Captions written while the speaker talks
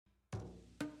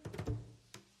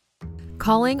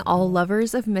Calling all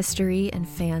lovers of mystery and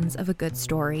fans of a good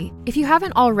story. If you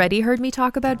haven't already heard me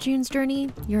talk about June's Journey,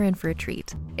 you're in for a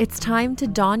treat. It's time to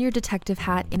don your detective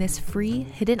hat in this free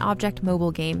hidden object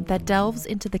mobile game that delves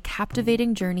into the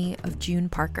captivating journey of June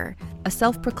Parker, a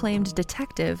self-proclaimed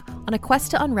detective on a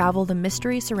quest to unravel the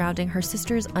mystery surrounding her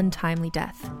sister's untimely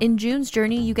death. In June's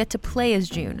Journey, you get to play as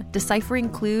June, deciphering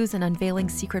clues and unveiling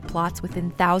secret plots within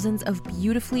thousands of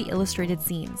beautifully illustrated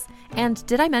scenes. And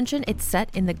did I mention it's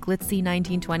set in the glitzy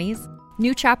 1920s?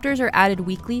 New chapters are added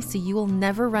weekly, so you will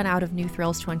never run out of new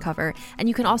thrills to uncover, and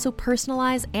you can also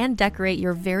personalize and decorate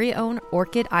your very own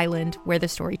Orchid Island where the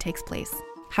story takes place.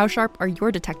 How sharp are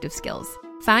your detective skills?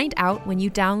 Find out when you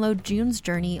download June's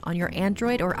Journey on your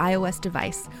Android or iOS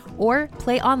device, or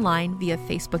play online via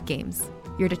Facebook Games.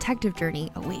 Your detective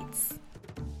journey awaits.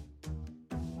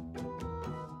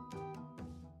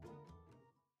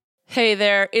 Hey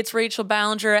there, it's Rachel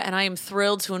Ballinger, and I am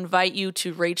thrilled to invite you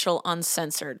to Rachel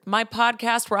Uncensored, my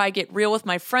podcast where I get real with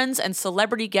my friends and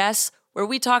celebrity guests, where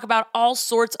we talk about all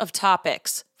sorts of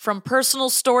topics. From personal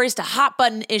stories to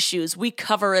hot-button issues, we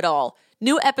cover it all.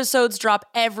 New episodes drop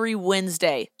every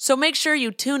Wednesday, so make sure you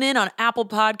tune in on Apple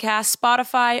Podcasts,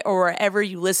 Spotify, or wherever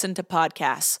you listen to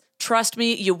podcasts. Trust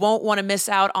me, you won't want to miss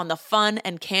out on the fun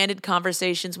and candid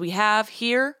conversations we have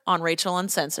here on Rachel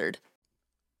Uncensored.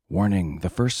 Warning, the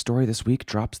first story this week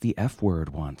drops the F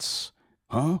word once.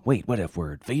 Huh? Wait, what F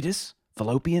word? Fetus?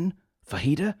 Fallopian?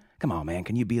 Fajita? Come on, man,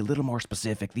 can you be a little more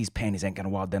specific? These panties ain't gonna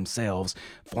wad themselves.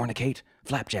 Fornicate?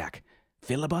 Flapjack?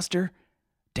 Filibuster?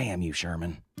 Damn you,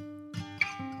 Sherman.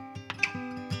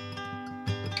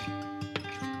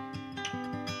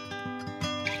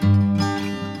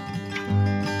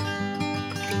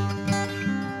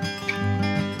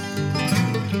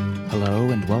 Hello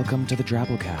and welcome to the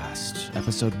Drabblecast,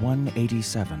 episode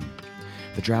 187.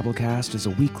 The Drabblecast is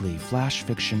a weekly flash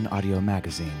fiction audio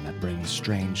magazine that brings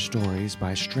strange stories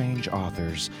by strange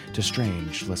authors to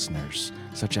strange listeners,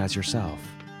 such as yourself.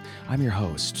 I'm your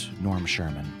host, Norm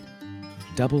Sherman.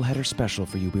 Doubleheader special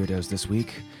for you weirdos this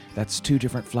week. That's 2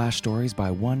 different flash stories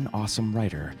by one awesome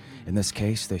writer. In this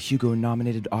case, the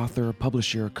Hugo-nominated author,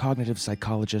 publisher, cognitive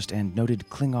psychologist, and noted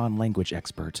Klingon language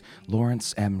expert,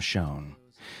 Lawrence M. Schoen.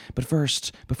 But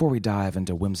first, before we dive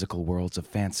into whimsical worlds of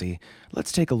fancy,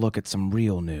 let's take a look at some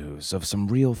real news of some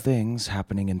real things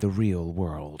happening in the real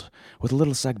world, with a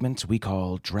little segment we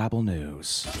call Drabble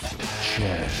News.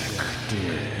 Check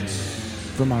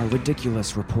this. From our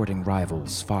ridiculous reporting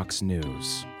rivals, Fox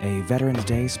News, a Veterans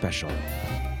Day special.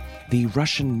 The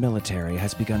Russian military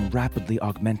has begun rapidly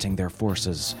augmenting their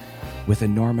forces with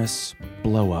enormous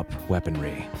blow-up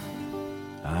weaponry.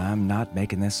 I'm not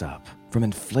making this up. From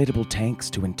inflatable tanks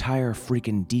to entire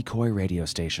freaking decoy radio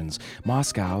stations,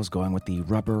 Moscow's going with the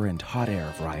rubber and hot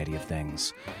air variety of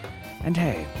things. And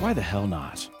hey, why the hell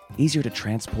not? Easier to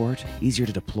transport, easier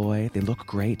to deploy, they look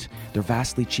great, they're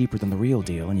vastly cheaper than the real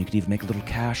deal, and you could even make a little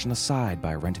cash on the side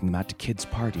by renting them out to kids'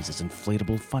 parties as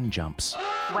inflatable fun jumps.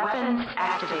 Weapons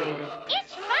activated.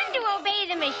 It's fun to obey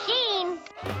the machine.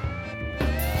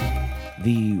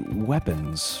 The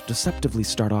weapons deceptively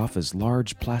start off as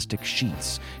large plastic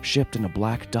sheets shipped in a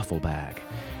black duffel bag.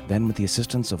 Then, with the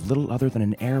assistance of little other than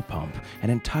an air pump,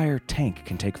 an entire tank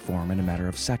can take form in a matter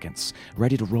of seconds,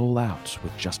 ready to roll out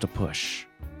with just a push.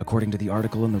 According to the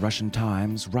article in the Russian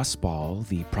Times, Rusbal,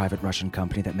 the private Russian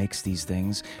company that makes these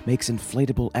things, makes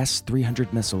inflatable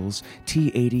S-300 missiles,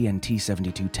 T-80 and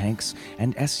T-72 tanks,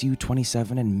 and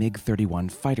Su-27 and MiG-31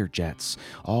 fighter jets,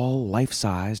 all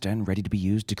life-sized and ready to be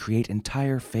used to create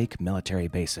entire fake military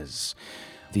bases.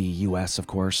 The U.S., of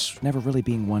course, never really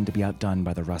being one to be outdone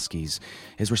by the Ruskies,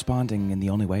 is responding in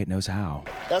the only way it knows how.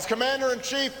 As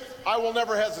Commander-in-Chief, I will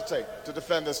never hesitate to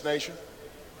defend this nation.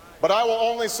 But I will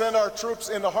only send our troops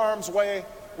into harm's way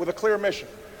with a clear mission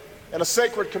and a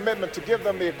sacred commitment to give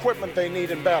them the equipment they need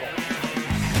in battle.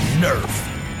 Nerf.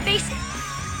 Face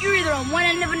it, you're either on one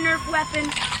end of a Nerf weapon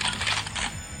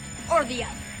or the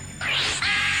other.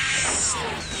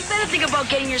 You better think about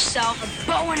getting yourself a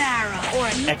bow and arrow or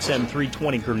a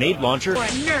XM320 grenade launcher or a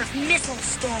Nerf missile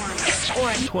storm or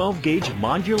a 12-gauge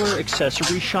modular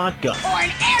accessory shotgun or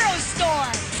an arrow storm.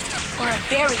 Or a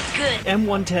very good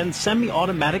M110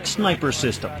 semi-automatic sniper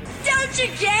system. Don't you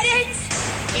get it?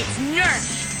 It's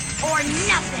Nerf or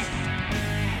nothing.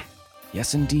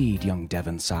 Yes, indeed, young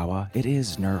Devon Sawa, it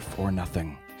is Nerf or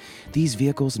nothing. These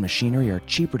vehicles and machinery are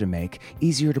cheaper to make,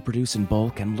 easier to produce in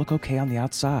bulk, and look okay on the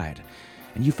outside.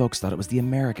 And you folks thought it was the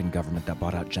American government that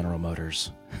bought out General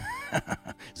Motors.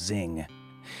 Zing.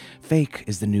 fake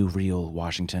is the new real,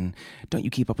 Washington. Don't you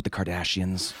keep up with the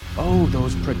Kardashians? Oh,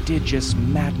 those prodigious,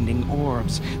 maddening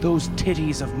orbs, those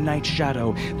titties of night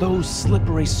shadow, those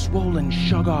slippery, swollen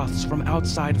shoggoths from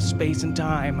outside of space and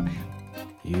time.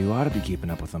 You ought to be keeping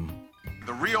up with them.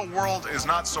 The real world is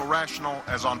not so rational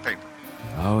as on paper.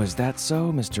 Oh, is that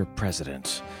so, Mr.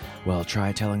 President? Well,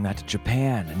 try telling that to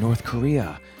Japan and North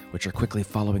Korea, which are quickly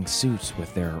following suit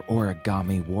with their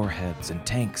origami warheads and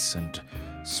tanks and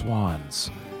swans.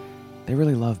 They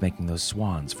really love making those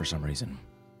swans for some reason.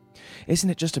 Isn't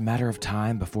it just a matter of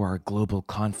time before our global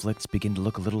conflicts begin to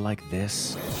look a little like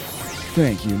this?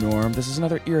 Thank you, Norm. This is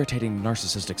another irritating,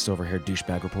 narcissistic, silver-haired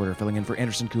douchebag reporter filling in for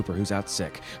Anderson Cooper, who's out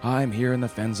sick. I'm here in the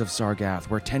fens of Sargath,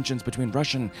 where tensions between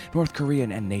Russian, North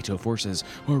Korean, and NATO forces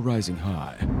are rising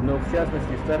high.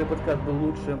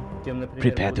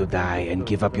 Prepare to die and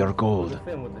give up your gold.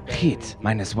 Hit,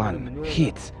 -1.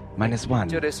 Hit, -1.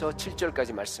 1절에서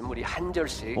 7절까지 말씀을 한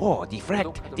절씩. Oh,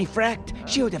 defract,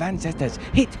 shield of ancestors.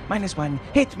 Hit, -1,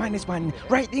 hit, -1.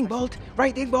 Lightning bolt.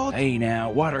 Hey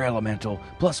now, water elemental,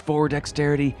 +4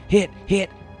 dexterity, hit,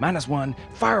 -1,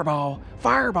 fireball.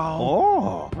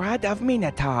 Oh, Blood of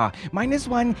Minotaur.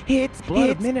 -1, hit, Blood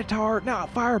hit. of Minotaur, not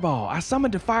fireball. I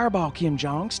summoned a fireball, Kim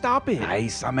Jong. Stop it. I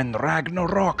summon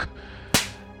Ragnarok.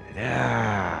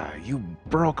 You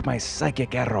broke my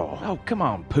psychic arrow. Oh, come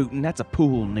on, Putin. That's a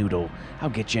pool noodle. I'll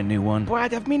get you a new one.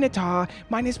 Blood of Minotaur.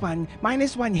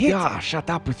 -1 hit. God, shut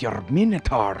up with your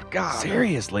Minotaur. God.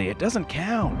 Seriously, it doesn't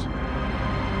count.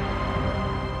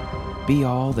 Be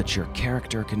all that your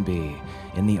character can be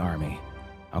in the Army.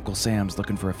 Uncle Sam's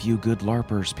looking for a few good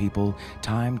LARPers, people.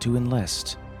 Time to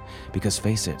enlist. Because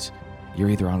face it, you're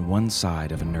either on one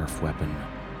side of a Nerf weapon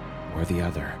or the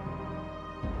other.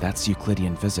 That's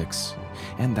Euclidean physics,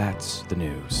 and that's the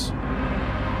news.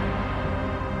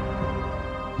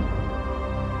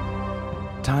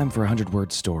 Time for a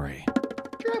 100-word story.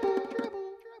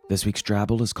 This week's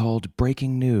Drabble is called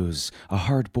Breaking News, a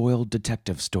hard-boiled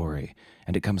detective story,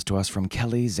 and it comes to us from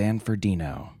Kelly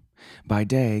Zanfordino. By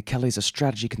day, Kelly's a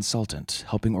strategy consultant,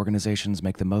 helping organizations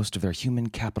make the most of their human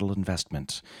capital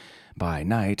investment. By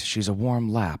night, she's a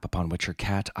warm lap upon which her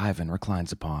cat Ivan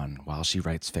reclines upon while she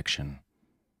writes fiction.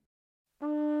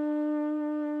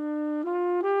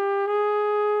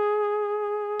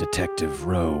 Detective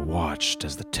Rowe watched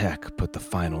as the tech put the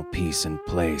final piece in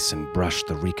place and brushed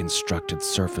the reconstructed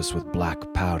surface with black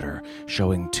powder,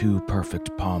 showing 2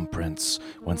 perfect palm prints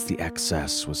once the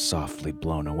excess was softly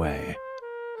blown away.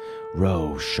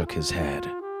 Rowe shook his head.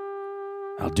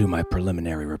 I'll do my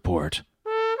preliminary report.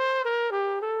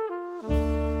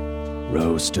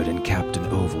 Rowe stood in Captain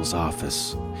Oval's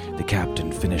office. The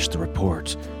captain finished the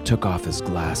report, took off his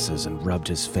glasses, and rubbed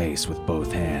his face with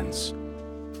both hands.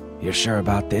 You sure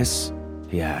about this?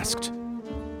 He asked.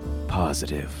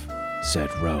 Positive, said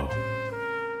Rowe.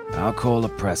 I'll call a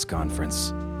press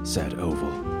conference, said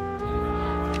Oval.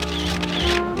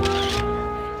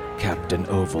 Captain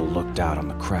Oval looked out on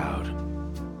the crowd.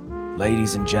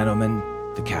 Ladies and gentlemen,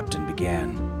 the captain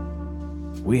began.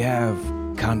 We have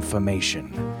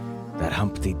confirmation that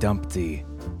Humpty Dumpty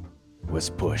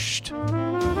was pushed.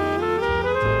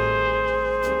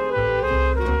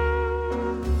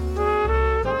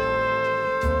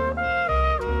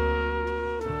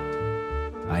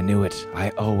 I knew it.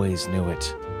 I always knew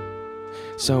it.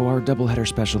 So our doubleheader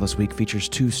special this week features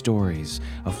 2 stories,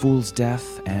 A Fool's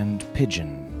Death and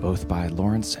Pigeon, both by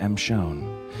Lawrence M. Schoen.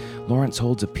 Lawrence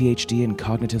holds a PhD in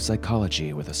cognitive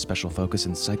psychology with a special focus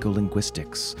in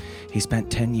psycholinguistics. He spent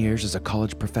 10 years as a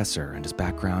college professor, and his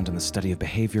background in the study of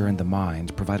behavior and the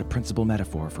mind provide a principal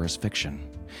metaphor for his fiction.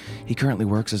 He currently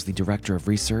works as the Director of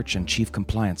Research and Chief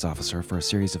Compliance Officer for a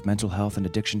series of mental health and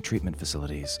addiction treatment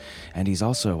facilities, and he's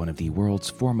also one of the world's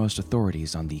foremost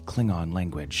authorities on the Klingon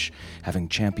language, having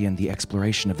championed the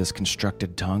exploration of this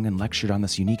constructed tongue and lectured on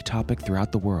this unique topic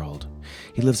throughout the world.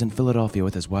 He lives in Philadelphia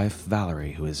with his wife,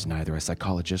 Valerie, who is neither a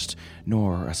psychologist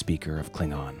nor a speaker of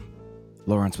Klingon.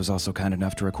 Lawrence was also kind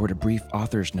enough to record a brief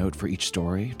author's note for each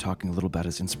story, talking a little about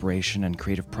his inspiration and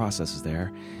creative processes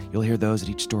there. You'll hear those at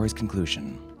each story's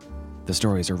conclusion. The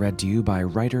stories are read to you by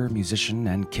writer, musician,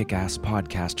 and kick-ass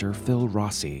podcaster Phil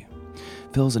Rossi.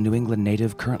 Phil's a New England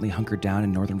native currently hunkered down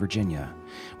in Northern Virginia.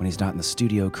 When he's not in the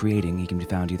studio creating, he can be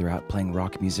found either out playing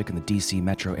rock music in the DC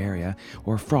metro area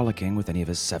or frolicking with any of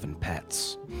his 7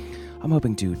 pets. I'm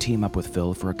hoping to team up with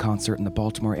Phil for a concert in the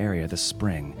Baltimore area this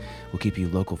spring. We'll keep you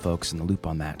local folks in the loop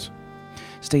on that.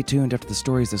 Stay tuned after the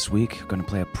stories this week. We're going to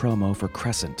play a promo for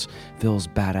Crescent, Phil's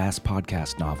badass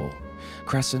podcast novel.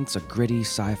 Crescent's a gritty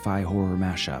sci-fi horror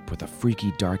mashup with a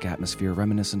freaky dark atmosphere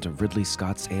reminiscent of Ridley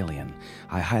Scott's Alien.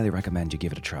 I highly recommend you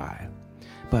give it a try.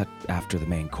 But after the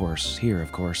main course here,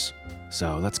 of course.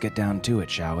 So let's get down to it,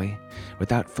 shall we?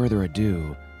 Without further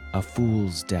ado, A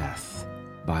Fool's Death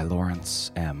by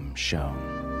Lawrence M. Schoen.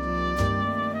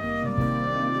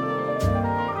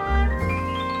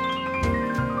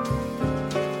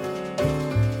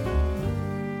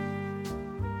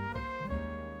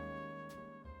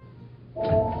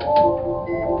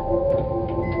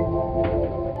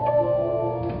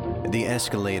 The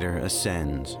escalator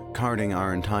ascends, carting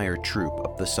our entire troop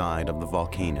up the side of the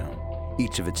volcano,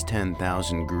 each of its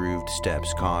 10,000 grooved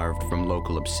steps carved from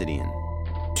local obsidian.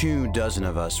 24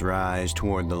 of us rise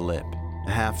toward the lip.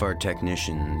 Half are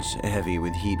technicians, heavy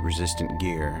with heat-resistant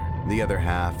gear. The other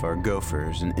half are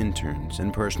gophers and interns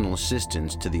and personal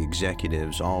assistants to the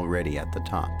executives already at the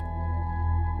top.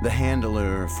 The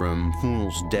handler from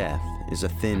Fool's Death is a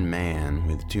thin man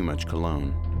with too much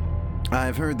cologne.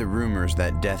 I've heard the rumors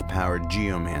that death-powered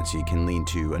geomancy can lead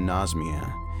to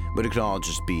anosmia, but it could all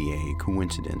just be a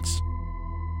coincidence.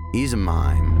 He's a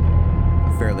mime,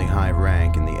 a fairly high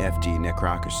rank in the FD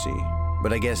necrocracy,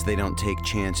 but I guess they don't take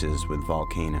chances with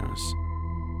volcanoes.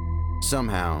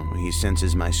 Somehow, he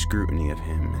senses my scrutiny of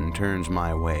him and turns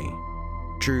my way.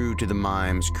 True to the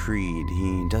mime's creed,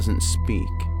 he doesn't speak,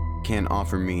 can't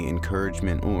offer me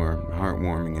encouragement or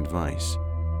heartwarming advice.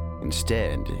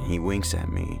 Instead, he winks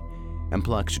at me and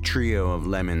plucks a trio of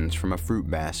lemons from a fruit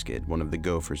basket one of the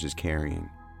gophers is carrying.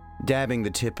 Dabbing the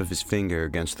tip of his finger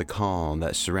against the caul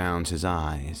that surrounds his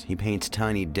eyes, he paints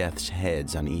tiny death's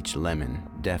heads on each lemon,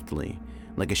 deftly,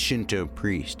 like a Shinto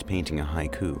priest painting a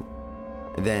haiku.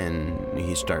 Then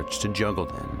he starts to juggle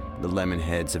them, the lemon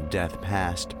heads of death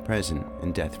past, present,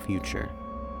 and death future.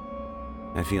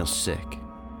 I feel sick.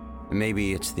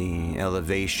 Maybe it's the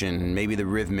elevation, maybe the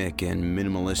rhythmic and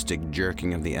minimalistic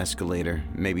jerking of the escalator,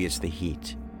 maybe it's the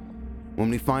heat. When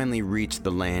we finally reach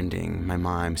the landing, my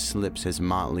mime slips his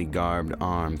motley garbed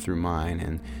arm through mine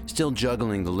and, still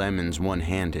juggling the lemons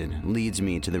one-handed, leads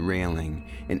me to the railing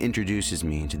and introduces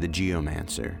me to the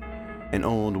geomancer, an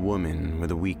old woman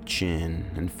with a weak chin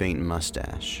and faint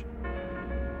mustache.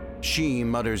 She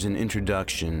mutters an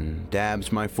introduction,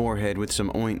 dabs my forehead with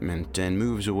some ointment, and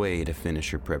moves away to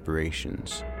finish her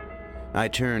preparations. I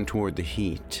turn toward the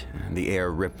heat, the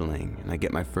air rippling, and I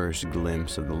get my first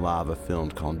glimpse of the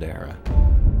lava-filled caldera.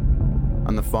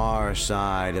 On the far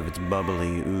side of its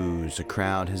bubbly ooze, a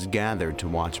crowd has gathered to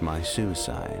watch my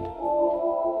suicide.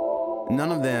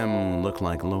 None of them look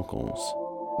like locals.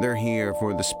 They're here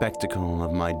for the spectacle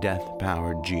of my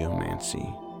death-powered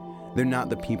geomancy. They're not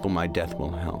the people my death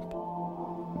will help.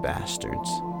 Bastards.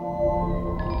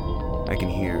 I can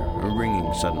hear a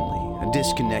ringing suddenly, a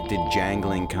disconnected,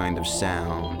 jangling kind of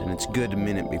sound, and it's a good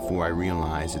minute before I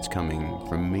realize it's coming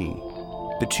from me.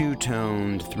 The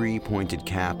two-toned, three-pointed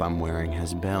cap I'm wearing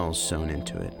has bells sewn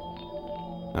into it.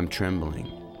 I'm trembling,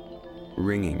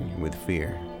 ringing with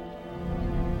fear.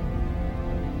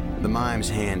 The mime's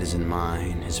hand is in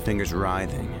mine, his fingers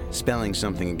writhing, spelling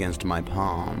something against my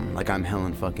palm, like I'm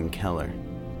Helen fucking Keller.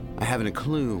 I haven't a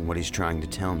clue what he's trying to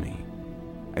tell me.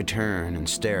 I turn and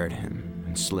stare at him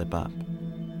and slip up.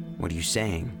 "What are you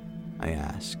saying?" I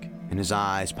ask, and his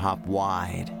eyes pop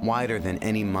wide, wider than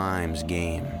any mime's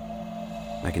game.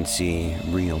 I can see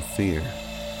real fear.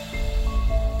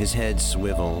 His head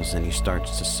swivels and he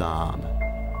starts to sob.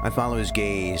 I follow his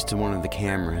gaze to one of the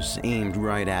cameras aimed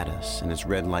right at us and its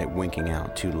red light winking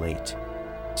out too late.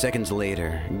 Seconds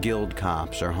later, guild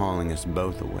cops are hauling us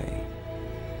both away.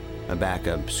 A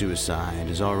backup suicide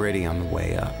is already on the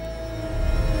way up.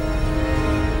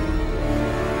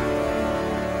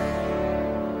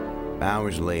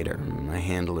 Hours later, my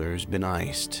handler's been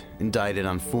iced, indicted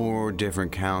on 4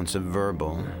 different counts of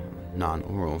verbal,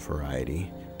 non-oral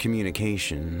variety,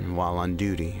 communication while on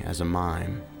duty as a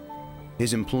mime.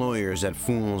 His employers at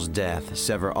Fool's Death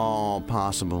sever all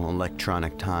possible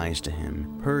electronic ties to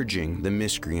him, purging the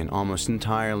miscreant almost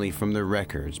entirely from their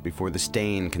records before the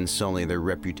stain can sully their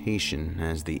reputation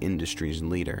as the industry's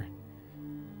leader.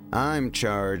 I'm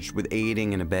charged with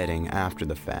aiding and abetting after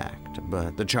the fact,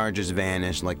 but the charges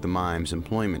vanish like the mime's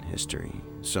employment history,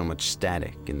 so much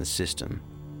static in the system.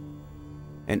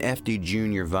 An FD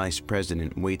junior vice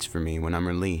president waits for me when I'm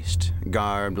released,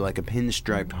 garbed like a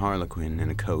pinstriped harlequin in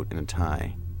a coat and a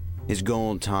tie. His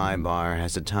gold tie bar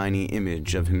has a tiny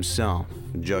image of himself,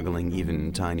 juggling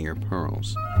even tinier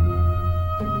pearls.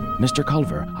 Mr.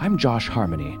 Culver, I'm Josh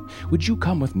Harmony. Would you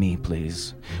come with me,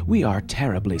 please? We are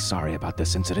terribly sorry about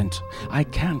this incident. I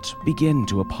can't begin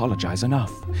to apologize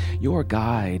enough. Your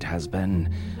guide has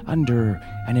been under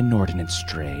an inordinate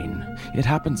strain. It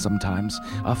happens sometimes.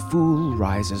 A fool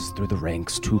rises through the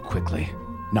ranks too quickly.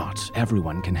 Not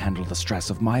everyone can handle the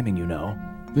stress of miming, you know.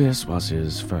 This was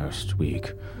his first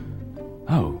week.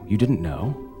 Oh, you didn't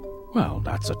know? Well,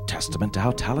 that's a testament to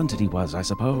how talented he was, I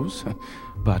suppose.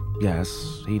 But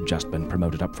yes, he'd just been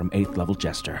promoted up from 8th level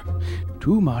jester.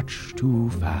 Too much, too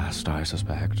fast, I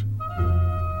suspect.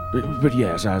 But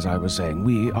yes, as I was saying,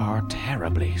 we are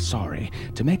terribly sorry.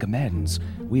 To make amends,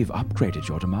 we've upgraded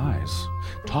your demise.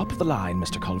 Top of the line,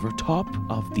 Mr. Culver, top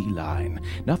of the line.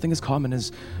 Nothing as common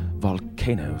as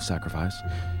volcano sacrifice.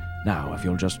 Now, if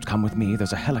you'll just come with me,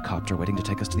 there's a helicopter waiting to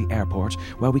take us to the airport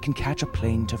where we can catch a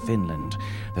plane to Finland.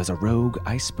 There's a rogue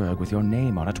iceberg with your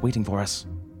name on it waiting for us.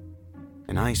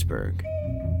 An iceberg?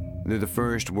 They're the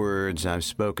first words I've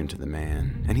spoken to the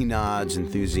man, and he nods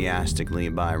enthusiastically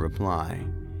by reply.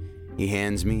 He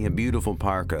hands me a beautiful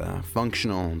parka,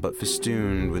 functional but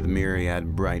festooned with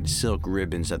myriad bright silk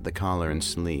ribbons at the collar and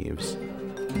sleeves.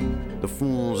 The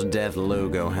Fool's Death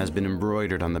logo has been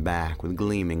embroidered on the back with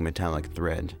gleaming metallic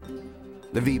thread.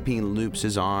 The VP loops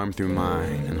his arm through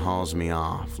mine and hauls me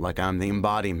off like I'm the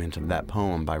embodiment of that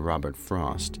poem by Robert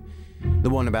Frost, the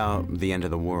one about the end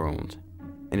of the world.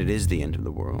 And it is the end of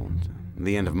the world.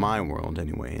 The end of my world,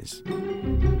 anyways.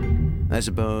 I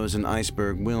suppose an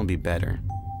iceberg will be better.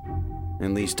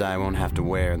 At least I won't have to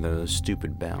wear those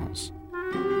stupid bells.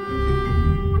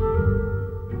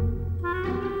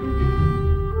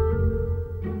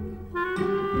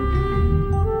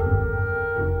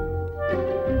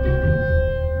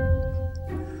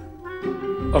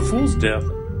 A Fool's Death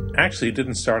actually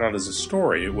didn't start out as a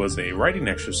story. It was a writing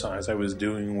exercise I was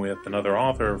doing with another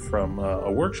author from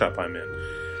a workshop I'm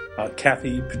in,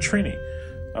 Kathy Petrini,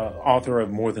 author of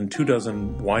more than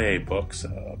 24 YA books,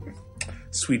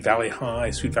 Sweet Valley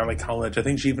High, Sweet Valley College. I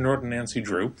think she even wrote Nancy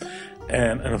Drew,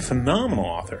 and a phenomenal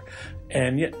author.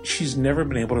 And yet she's never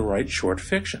been able to write short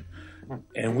fiction.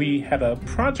 And we had a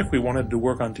project we wanted to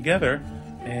work on together.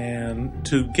 And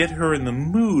to get her in the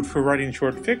mood for writing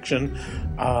short fiction,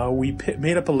 we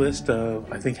made up a list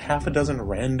of, I think, 6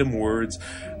 random words,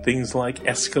 things like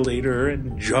escalator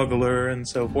and juggler and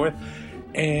so forth.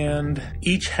 And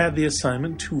each had the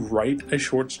assignment to write a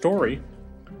short story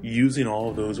using all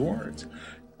of those words.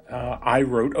 I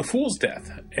wrote A Fool's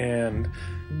Death, and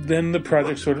then the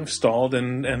project sort of stalled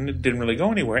and it didn't really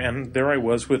go anywhere. And there I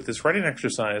was with this writing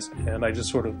exercise, and I just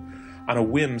sort of, on a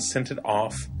whim, sent it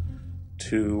off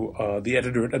to the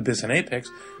editor at Abyss and Apex,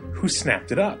 who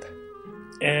snapped it up.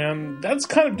 And that's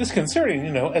kind of disconcerting,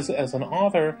 you know, as an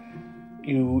author,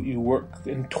 you work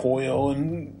and toil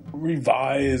and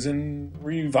revise and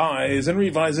revise and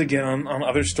revise again on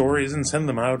other stories and send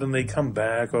them out, and they come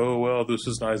back, oh, well, this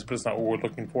is nice, but it's not what we're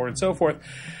looking for, and so forth.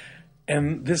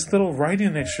 And this little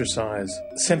writing exercise,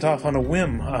 sent off on a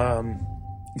whim,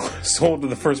 sold to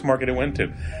the first market it went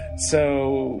to.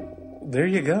 So there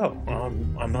you go.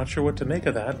 I'm not sure what to make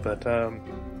of that, but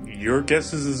your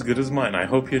guess is as good as mine. I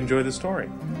hope you enjoy the story.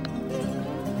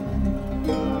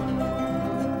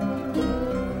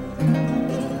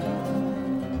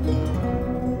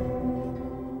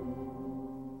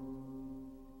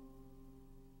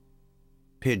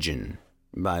 Pigeon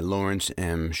by Lawrence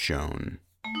M. Schoen.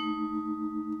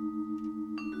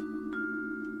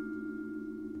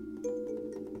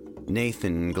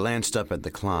 Nathan glanced up at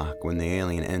the clock when the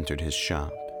alien entered his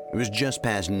shop. It was just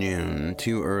past noon,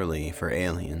 too early for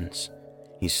aliens.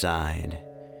 He sighed.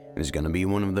 It was going to be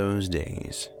one of those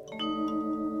days.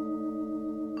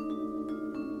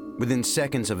 Within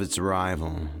seconds of its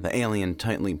arrival, the alien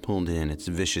tightly pulled in its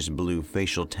vicious blue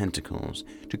facial tentacles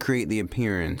to create the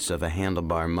appearance of a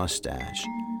handlebar mustache.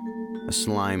 A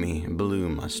slimy blue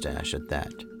mustache at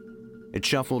that. It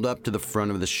shuffled up to the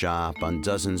front of the shop on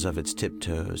dozens of its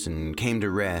tiptoes and came to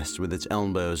rest with its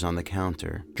elbows on the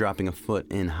counter, dropping a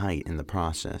foot in height in the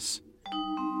process.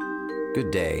 "Good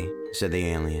day," said the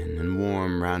alien in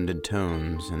warm, rounded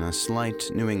tones and a slight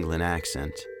New England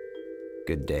accent.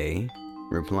 "Good day,"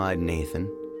 replied Nathan.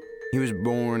 He was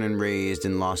born and raised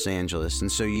in Los Angeles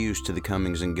and so used to the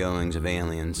comings and goings of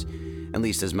aliens, at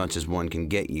least as much as one can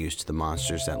get used to the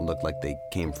monsters that look like they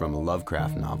came from a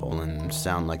Lovecraft novel and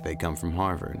sound like they come from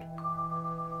Harvard.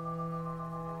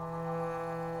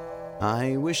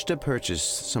 "I wish to purchase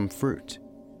some fruit."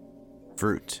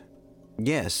 "Fruit?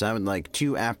 Yes, I would like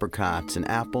 2 apricots, an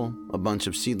apple, a bunch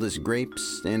of seedless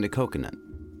grapes, and a coconut."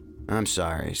 "I'm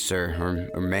sorry, sir,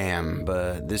 or ma'am,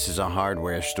 but this is a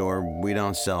hardware store. We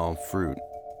don't sell fruit."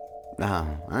 "Ah,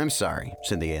 I'm sorry,"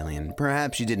 said the alien.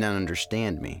 "Perhaps you did not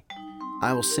understand me.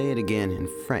 I will say it again in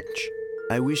French.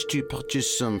 I wish to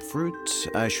purchase some fruit.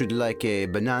 I should like a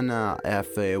banana,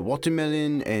 a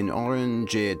watermelon, an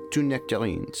orange, and 2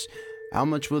 nectarines. How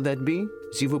much will that be,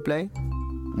 s'il vous plaît?"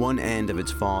 One end of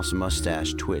its false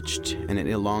mustache twitched, and it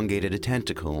elongated a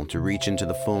tentacle to reach into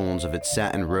the folds of its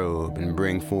satin robe and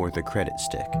bring forth a credit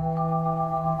stick.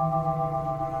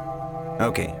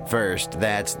 Okay, first,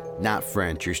 that's not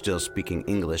French, you're still speaking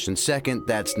English. And second,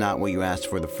 that's not what you asked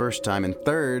for the first time. And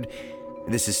third,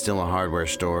 this is still a hardware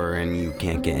store and you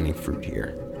can't get any fruit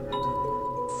here.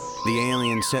 The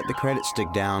alien set the credit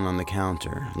stick down on the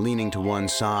counter, leaning to one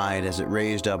side as it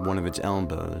raised up one of its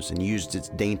elbows and used its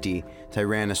dainty,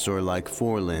 tyrannosaur-like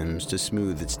forelimbs to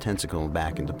smooth its tentacle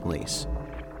back into place.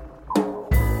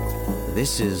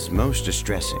 "This is most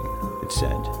distressing," it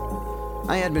said.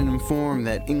 "I had been informed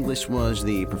that English was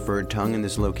the preferred tongue in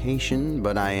this location,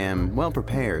 but I am well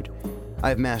prepared. I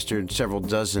have mastered several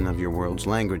dozen of your world's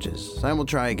languages. I will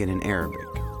try again in Arabic.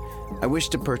 I wish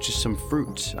to purchase some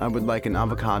fruit. I would like an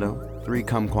avocado, 3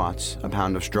 kumquats, a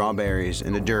pound of strawberries,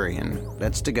 and a durian.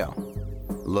 That's to go."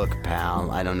 "Look,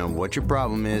 pal, I don't know what your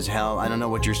problem is. Hell, I don't know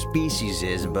what your species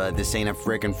is, but this ain't a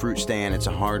frickin' fruit stand. It's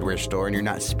a hardware store, and you're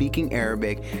not speaking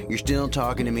Arabic. You're still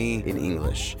talking to me in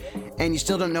English. And you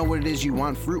still don't know what it is you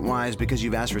want fruit-wise because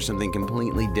you've asked for something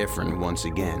completely different once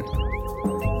again."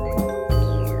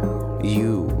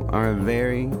 "You are a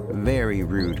very, very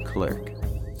rude clerk,"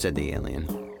 said the alien.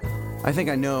 "I think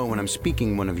I know when I'm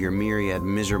speaking one of your myriad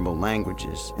miserable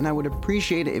languages, and I would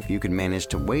appreciate it if you could manage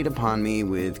to wait upon me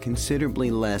with considerably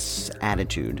less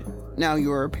attitude. Now,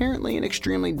 you are apparently an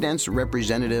extremely dense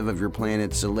representative of your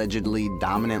planet's allegedly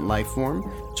dominant life form,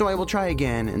 so I will try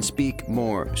again and speak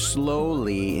more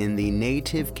slowly in the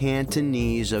native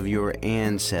Cantonese of your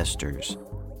ancestors.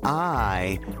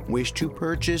 I wish to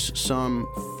purchase some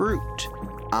fruit.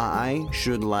 I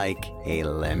should like a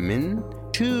lemon,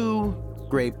 2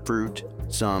 grapefruit,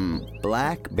 some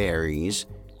blackberries,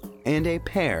 and a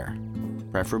pear,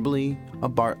 preferably a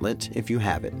Bartlett if you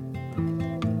have it."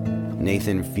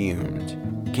 Nathan fumed.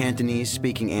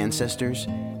 Cantonese-speaking ancestors?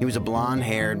 He was a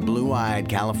blonde-haired, blue-eyed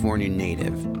California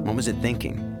native. What was it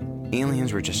thinking?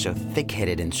 Aliens were just so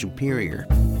thick-headed and superior.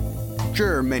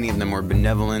 Sure, many of them were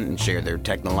benevolent and shared their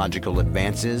technological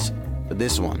advances, but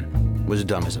this one was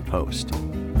dumb as a post.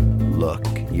 "Look,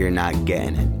 you're not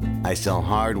getting it. I sell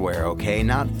hardware, okay?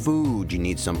 Not food. You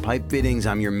need some pipe fittings,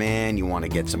 I'm your man. You want to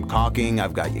get some caulking,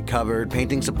 I've got you covered.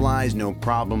 Painting supplies, no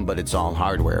problem, but it's all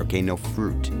hardware, okay? No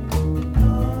fruit."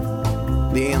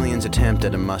 The alien's attempt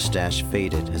at a mustache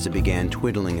faded as it began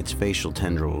twiddling its facial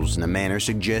tendrils in a manner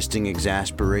suggesting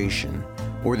exasperation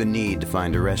or the need to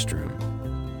find a restroom.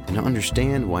 "I don't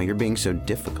understand why you're being so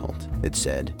difficult," it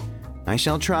said. "I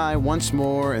shall try once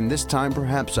more, and this time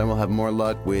perhaps I will have more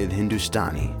luck with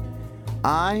Hindustani.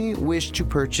 I wish to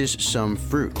purchase some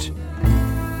fruit."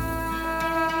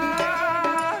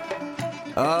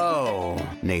 "Oh,"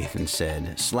 Nathan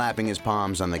said, slapping his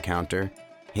palms on the counter.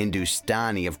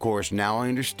 "Hindustani, of course, now I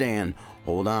understand.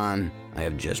 Hold on, I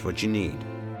have just what you need."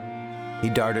 He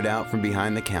darted out from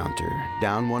behind the counter,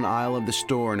 down one aisle of the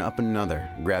store and up another,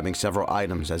 grabbing several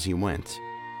items as he went.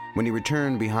 When he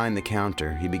returned behind the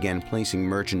counter, he began placing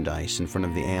merchandise in front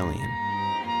of the alien.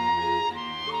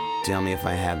 "Tell me if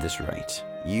I have this right.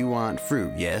 You want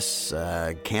fruit, yes?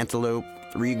 Cantaloupe,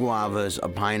 3 guavas, a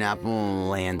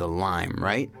pineapple, and a lime,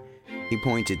 right?" He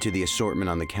pointed to the assortment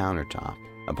on the countertop.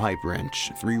 A pipe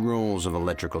wrench, 3 rolls of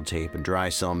electrical tape, a dry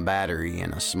cell battery,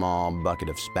 and a small bucket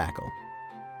of spackle.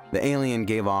 The alien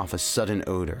gave off a sudden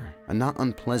odor, a not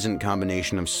unpleasant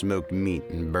combination of smoked meat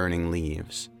and burning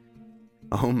leaves.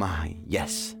 "Oh my,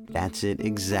 yes, that's it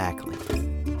exactly.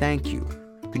 Thank you.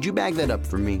 Could you bag that up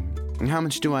for me? And how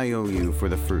much do I owe you for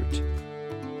the fruit?"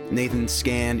 Nathan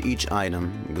scanned each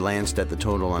item, glanced at the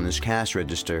total on his cash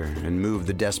register, and moved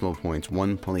the decimal points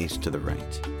one place to the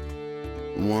right.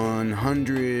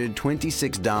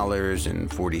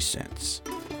 $126.40.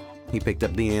 He picked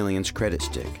up the alien's credit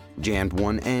stick, jammed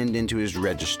one end into his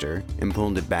register, and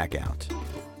pulled it back out.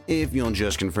 "If you'll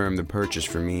just confirm the purchase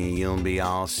for me, you'll be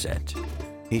all set."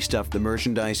 He stuffed the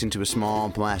merchandise into a small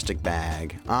plastic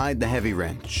bag, eyed the heavy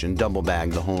wrench, and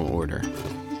double-bagged the whole order.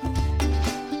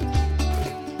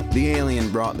 The alien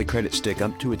brought the credit stick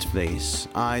up to its face,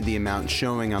 eyed the amount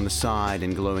showing on the side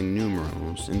in glowing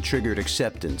numerals, and triggered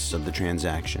acceptance of the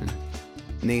transaction.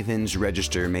 Nathan's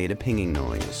register made a pinging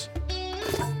noise.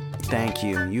 "Thank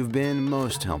you. You've been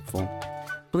most helpful.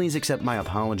 Please accept my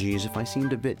apologies if I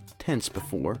seemed a bit tense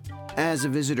before. As a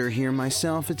visitor here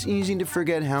myself, it's easy to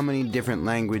forget how many different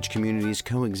language communities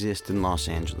coexist in Los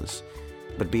Angeles.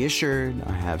 But be assured,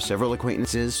 I have several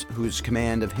acquaintances whose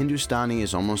command of Hindustani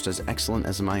is almost as excellent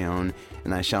as my own,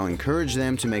 and I shall encourage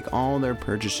them to make all their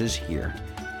purchases here.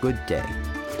 Good day."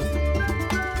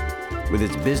 With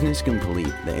its business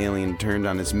complete, the alien turned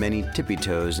on its many tippy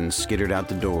toes and skittered out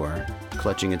the door,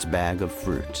 clutching its bag of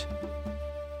fruit.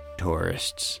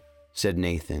 "Tourists," said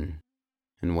Nathan,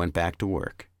 and went back to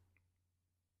work.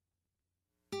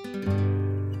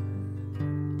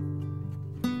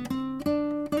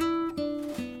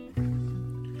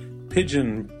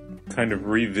 Pigeon kind of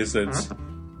revisits,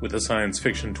 with a science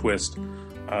fiction twist,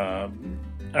 a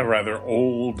rather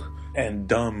old and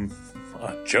dumb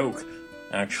joke,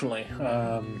 actually.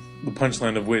 The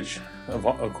punchline of which,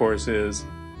 of course, is,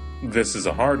 "This is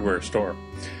a hardware store."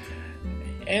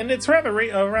 And it's a rather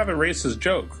racist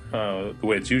joke, the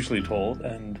way it's usually told,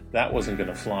 and that wasn't going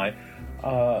to fly.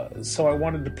 So I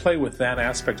wanted to play with that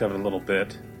aspect of it a little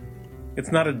bit.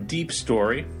 It's not a deep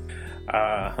story,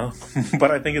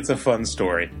 but I think it's a fun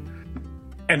story.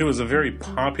 And it was a very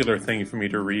popular thing for me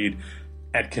to read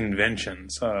at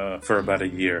conventions for about a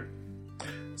year.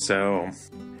 So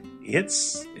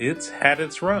it's had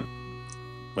its run.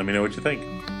 Let me know what you think.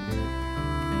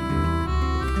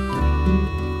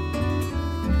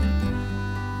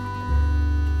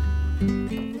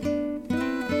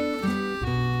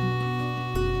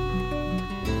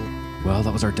 Well,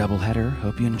 that was our doubleheader.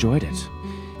 Hope you enjoyed it.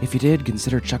 If you did,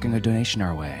 consider chucking a donation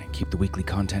our way. Keep the weekly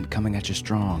content coming at you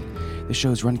strong. The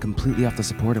shows run completely off the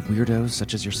support of weirdos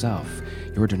such as yourself.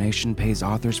 Your donation pays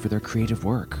authors for their creative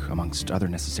work, amongst other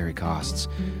necessary costs.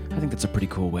 I think that's a pretty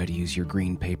cool way to use your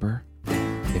green paper.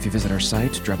 If you visit our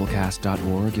site,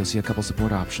 Drabblecast.org, you'll see a couple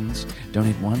support options.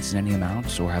 Donate once in any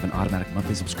amount, or have an automatic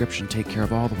monthly subscription take care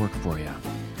of all the work for you.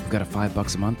 We've got a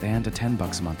 $5 a month and a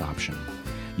 $10 a month option.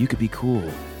 You could be cool,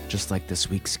 just like this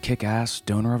week's kick-ass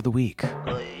donor of the week,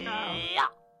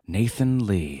 Nathan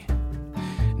Lee.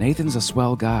 Nathan's a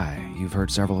swell guy. You've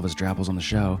heard several of his drabbles on the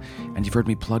show, and you've heard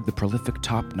me plug the prolific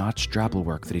top-notch drabble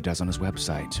work that he does on his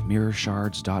website,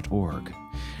 mirrorshards.org.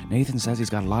 Nathan says he's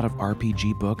got a lot of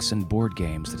RPG books and board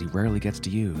games that he rarely gets to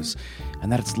use,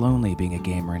 and that it's lonely being a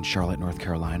gamer in Charlotte, North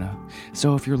Carolina.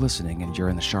 So if you're listening and you're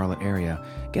in the Charlotte area,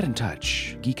 get in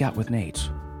touch. Geek out with Nate.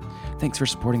 Thanks for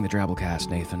supporting the Drabblecast,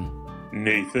 Nathan.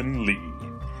 Nathan Lee.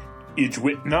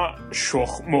 Ijwitna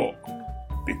shochmo.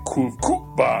 Bikuv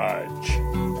kubaj.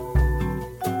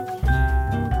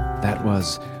 That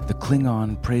was The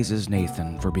Klingon Praises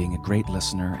Nathan for being a great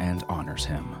listener and honors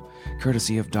him,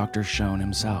 courtesy of Dr. Schoen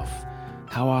himself.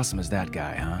 How awesome is that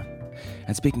guy, huh?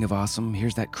 And speaking of awesome,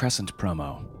 here's that Crescent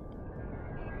promo.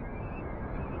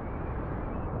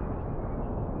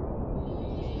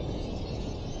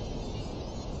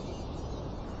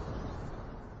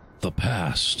 The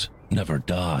past never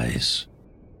dies.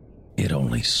 It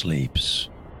only sleeps.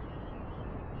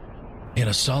 In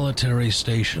a solitary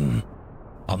station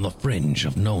on the fringe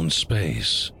of known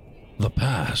space, the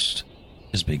past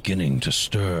is beginning to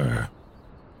stir.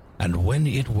 And when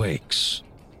it wakes,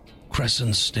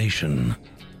 Crescent Station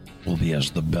will be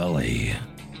as the belly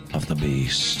of the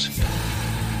beast.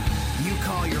 You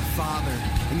call your father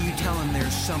and you tell him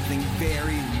there's something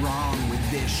very wrong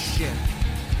with this ship.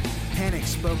 Panic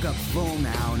spoke up full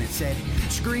now and it said,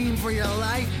 "Scream for your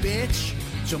life, bitch."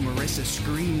 So Marissa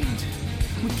screamed,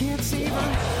 "We can't save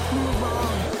her. We were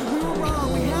wrong.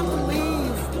 We have to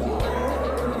leave."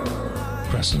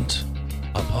 Crescent,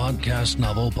 a podcast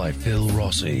novel by Phil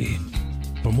Rossi.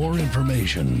 For more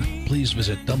information, please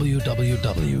visit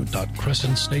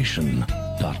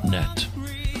www.crescentstation.net.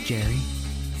 Jerry,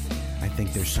 I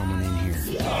think there's someone in here.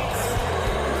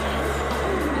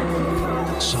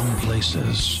 Some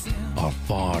places are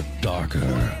far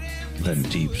darker than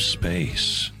deep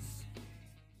space.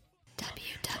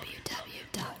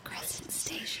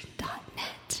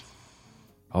 www.crescentstation.net.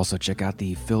 Also check out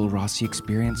the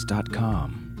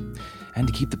philrossiexperience.com. And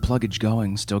to keep the pluggage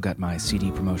going, still got my CD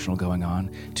promotional going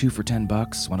on. 2 for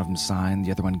 $10, one of them signed,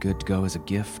 the other one good to go as a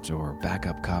gift or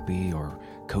backup copy or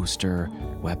coaster,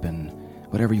 weapon,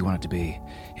 whatever you want it to be.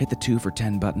 Hit the 2 for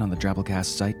 $10 button on the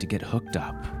Drabblecast site to get hooked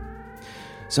up.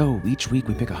 So, each week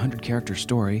we pick a 100-character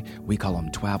story, we call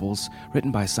them twabbles,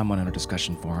 written by someone in our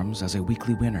discussion forums as a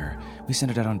weekly winner. We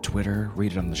send it out on Twitter,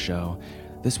 read it on the show.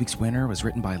 This week's winner was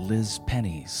written by Liz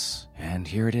Pennies, and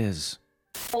here it is.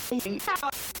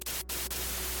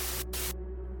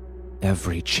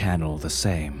 Every channel the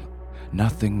same.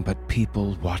 Nothing but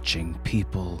people watching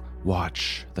people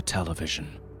watch the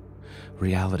television.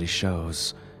 Reality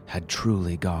shows had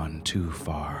truly gone too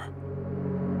far.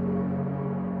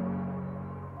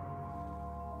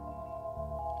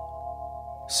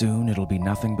 Soon it'll be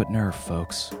nothing but Nerf,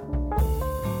 folks.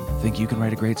 Think you can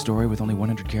write a great story with only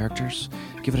 100 characters?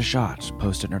 Give it a shot.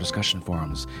 Post it in our discussion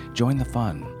forums. Join the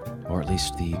fun, or at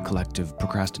least the collective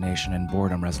procrastination and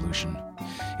boredom resolution.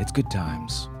 It's good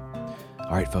times.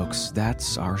 All right, folks,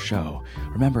 that's our show.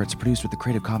 Remember, it's produced with the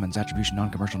Creative Commons Attribution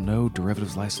Non-Commercial No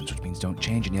Derivatives License, which means don't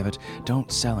change any of it, don't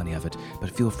sell any of it,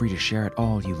 but feel free to share it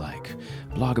all you like.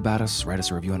 Blog about us, write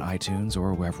us a review on iTunes,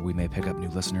 or wherever we may pick up new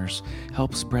listeners.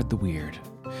 Help spread the weird.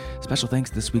 Special thanks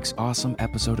to this week's awesome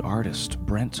episode artist,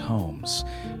 Brent Holmes,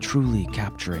 truly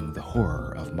capturing the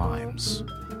horror of mimes.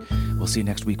 We'll see you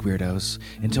next week, weirdos.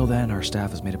 Until then, our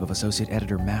staff is made up of Associate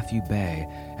Editor Matthew Bay,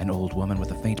 an old woman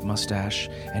with a faint mustache,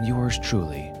 and yours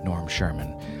truly, Norm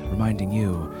Sherman, reminding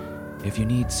you, if you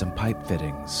need some pipe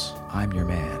fittings, I'm your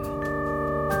man.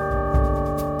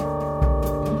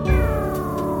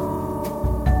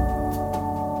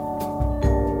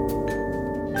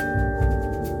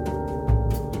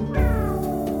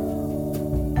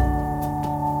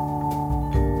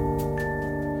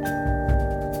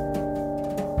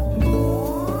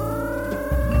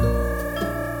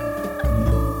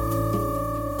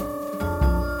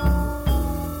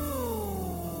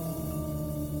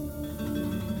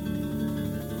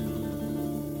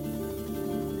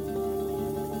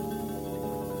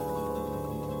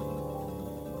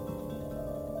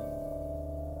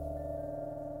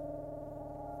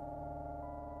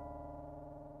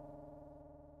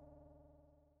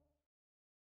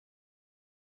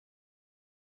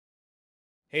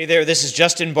 Hey there, this is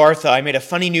Justin Bartha. I made a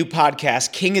funny new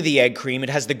podcast, King of the Egg Cream. It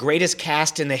has the greatest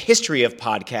cast in the history of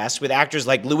podcasts with actors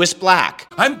like Louis Black.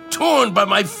 I'm torn by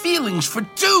my feelings for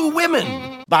two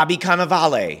women. Bobby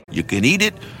Cannavale. You can eat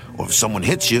it, or if someone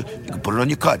hits you, you can put it on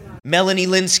your cut. Melanie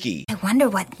Linsky. I wonder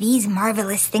what these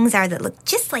marvelous things are that look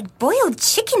just like boiled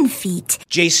chicken feet.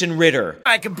 Jason Ritter.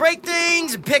 I can break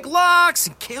things and pick locks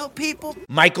and kill people.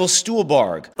 Michael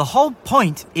Stuhlbarg. The whole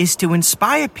point is to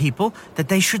inspire people that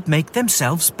they should make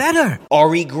themselves better.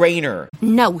 Ari Grainer.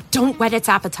 No, don't whet its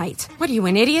appetite. What are you,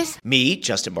 an idiot? Me,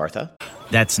 Justin Bartha.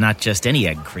 That's not just any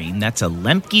egg cream, that's a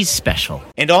Lemke's special.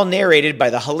 And all narrated by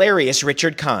the hilarious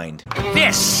Richard Kind.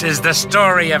 This is the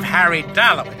story of Harry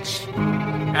Dalowitz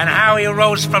and how he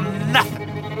rose from nothing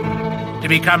to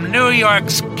become New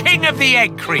York's King of the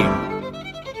Egg Cream.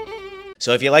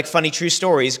 So if you like funny true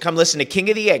stories, come listen to King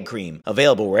of the Egg Cream,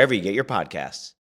 available wherever you get your podcasts.